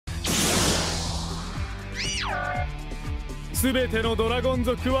すべてのドラゴン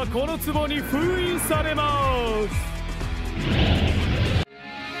族はこの壺に封印されます。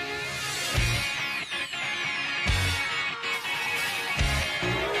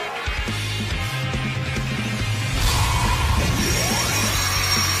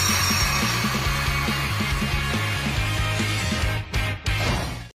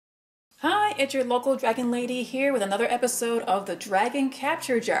It's your local dragon lady here with another episode of the Dragon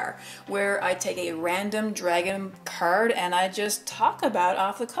Capture Jar, where I take a random dragon card and I just talk about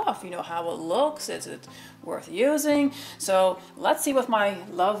off the cuff, you know, how it looks, is it worth using? So let's see what my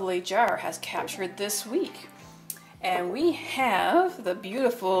lovely jar has captured this week. And we have the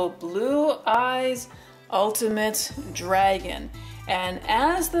beautiful Blue Eyes Ultimate Dragon. And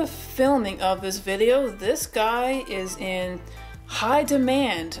as the filming of this video, this guy is in high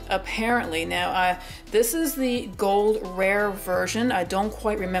demand, apparently. Now, this is the gold rare version. I don't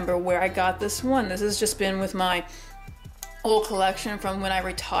quite remember where I got this one. This has just been with my old collection from when I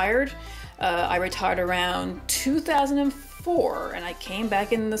retired. I retired around 2004, and I came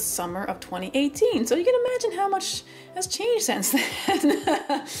back in the summer of 2018. So you can imagine how much has changed since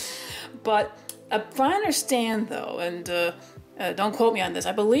then. But if I understand, though, and don't quote me on this,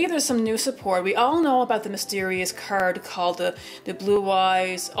 I believe there's some new support. We all know about the mysterious card called the Blue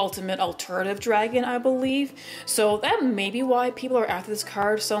Eyes Ultimate Alternative Dragon, I believe. So that may be why people are after this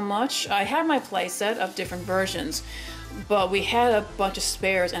card so much. I have my playset of different versions, but we had a bunch of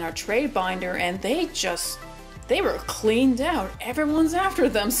spares in our trade binder, and they were cleaned out. Everyone's after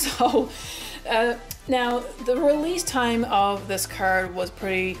them. So now the release time of this card was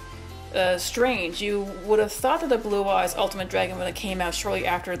pretty strange. You would have thought that the Blue Eyes Ultimate Dragon would have came out shortly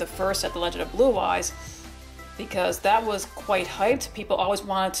after the first set, The Legend of Blue Eyes, because that was quite hyped. People always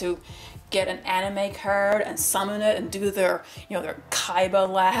wanted to get an anime card and summon it and do their, you know, their Kaiba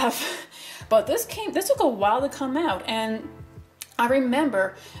laugh. But this took a while to come out, and I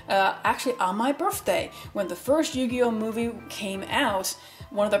remember actually on my birthday when the first Yu-Gi-Oh movie came out.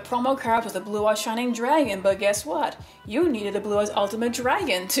 One of the promo cards was the Blue Eyes Shining Dragon, but guess what? You needed a Blue Eyes Ultimate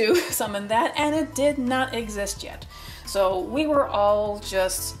Dragon to summon that, and it did not exist yet. So we were all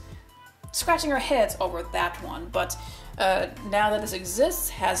just scratching our heads over that one. But now that this exists,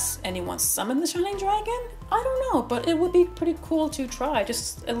 has anyone summoned the Shining Dragon? I don't know, but it would be pretty cool to try.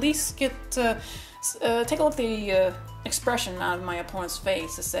 Just at least take a look at the expression on my opponent's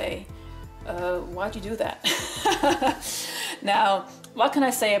face to say, why'd you do that? Now, what can I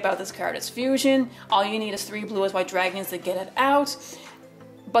say about this card? It's fusion. All you need is 3 Blue Eyes White Dragons to get it out.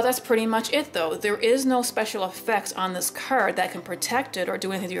 But that's pretty much it, though. There is no special effects on this card that can protect it or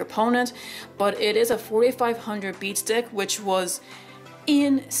do anything to your opponent. But it is a 4500 beat stick, which was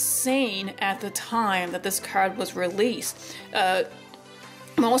insane at the time that this card was released.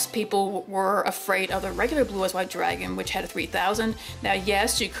 Most people were afraid of the regular Blue Eyes White Dragon, which had a 3000. Now,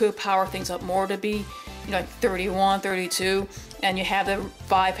 yes, you could power things up more to be, you know, like 31, 32, and you have the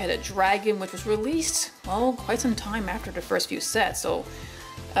 5-headed dragon, which was released, well, quite some time after the first few sets, so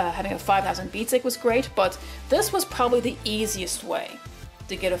having a 5000 beat stick was great, but this was probably the easiest way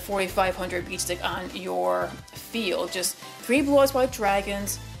to get a 4500 beat stick on your field. Just 3 Blue Eyes White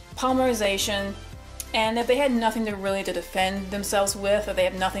Dragons, polymerization, and if they had nothing to defend themselves with, or they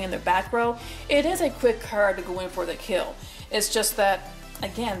have nothing in their back row, it is a quick card to go in for the kill. It's just that,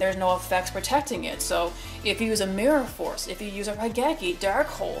 again, there's no effects protecting it. So if you use a Mirror Force, if you use a Raigeki, Dark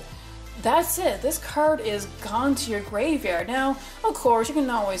Hole, that's it. This card is gone to your graveyard. Now, of course, you can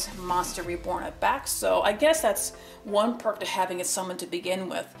always Monster Reborn it back, so I guess that's one perk to having it summoned to begin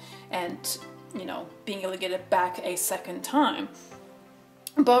with, and, you know, being able to get it back a second time.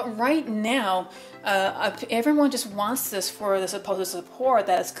 But right now, everyone just wants this for the supposed support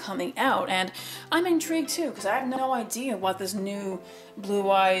that is coming out, and I'm intrigued too, because I have no idea what this new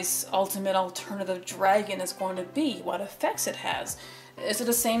Blue Eyes Ultimate Alternative Dragon is going to be, what effects it has. Is it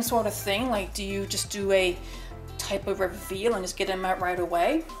the same sort of thing? Like, do you just do a type of reveal and just get them out right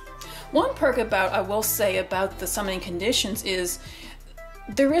away? One perk I will say about the summoning conditions is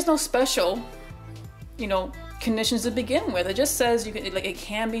there is no special, you know, conditions to begin with. It just says you can, like, it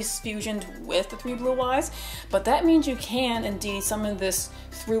can be fusioned with the 3 Blue Eyes, but that means you can indeed summon this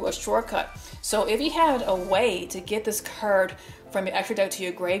through a shortcut. So if you had a way to get this card from your extra deck to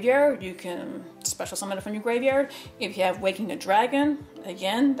your graveyard, you can special summon it from your graveyard. If you have Waking the Dragon,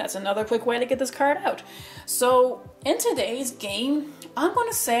 again, that's another quick way to get this card out. So in today's game, I'm going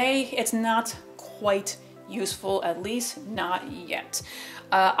to say it's not quite useful, at least not yet.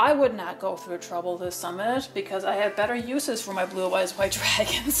 I would not go through the trouble to summon it because I have better uses for my Blue Eyes White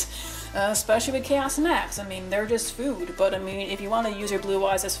Dragons, especially with Chaos Max. I mean, they're just food, but I mean, if you want to use your Blue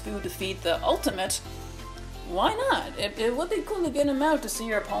Eyes as food to feed the ultimate, why not? It would be cool to get him out to see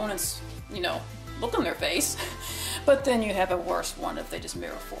your opponents, you know, look on their face. But then you have a worse one if they just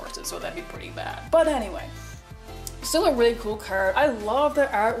mirror force it, so that'd be pretty bad. But anyway, still a really cool card. I love the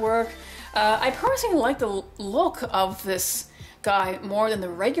artwork. I personally like the look of this guy more than the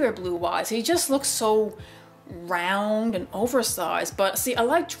regular Blue Eyes. He just looks so round and oversized. But see, I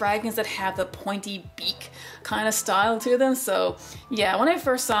like dragons that have the pointy beak kind of style to them. So yeah, when I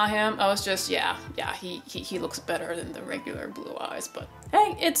first saw him, I was just, yeah, he looks better than the regular Blue Eyes. But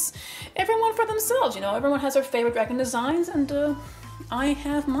hey, it's everyone for themselves, you know. Everyone has their favorite dragon designs, and I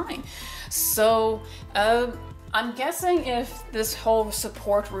have mine. So I'm guessing if this whole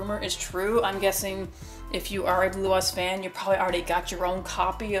support rumor is true, I'm guessing if you are a Blue Eyes fan, you probably already got your own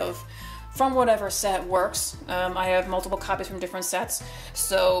copy of from whatever set works. I have multiple copies from different sets,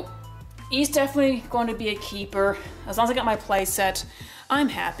 so he's definitely going to be a keeper. As long as I got my play set, I'm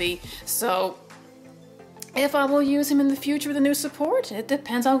happy. So if I will use him in the future with a new support, it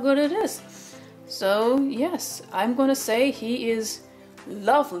depends how good it is. So yes, I'm going to say he is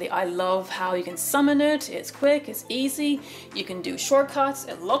lovely. I love how you can summon it. It's quick, it's easy, you can do shortcuts,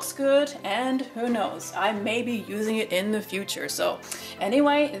 it looks good, and who knows, I may be using it in the future. So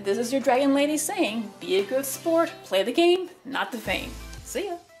anyway, this is your Dragon Lady saying, be a good sport, play the game, not the fame. See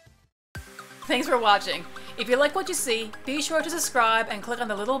ya! Thanks for watching. If you like what you see, be sure to subscribe and click on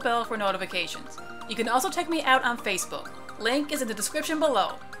the little bell for notifications. You can also check me out on Facebook. Link is in the description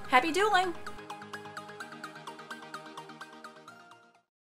below. Happy dueling!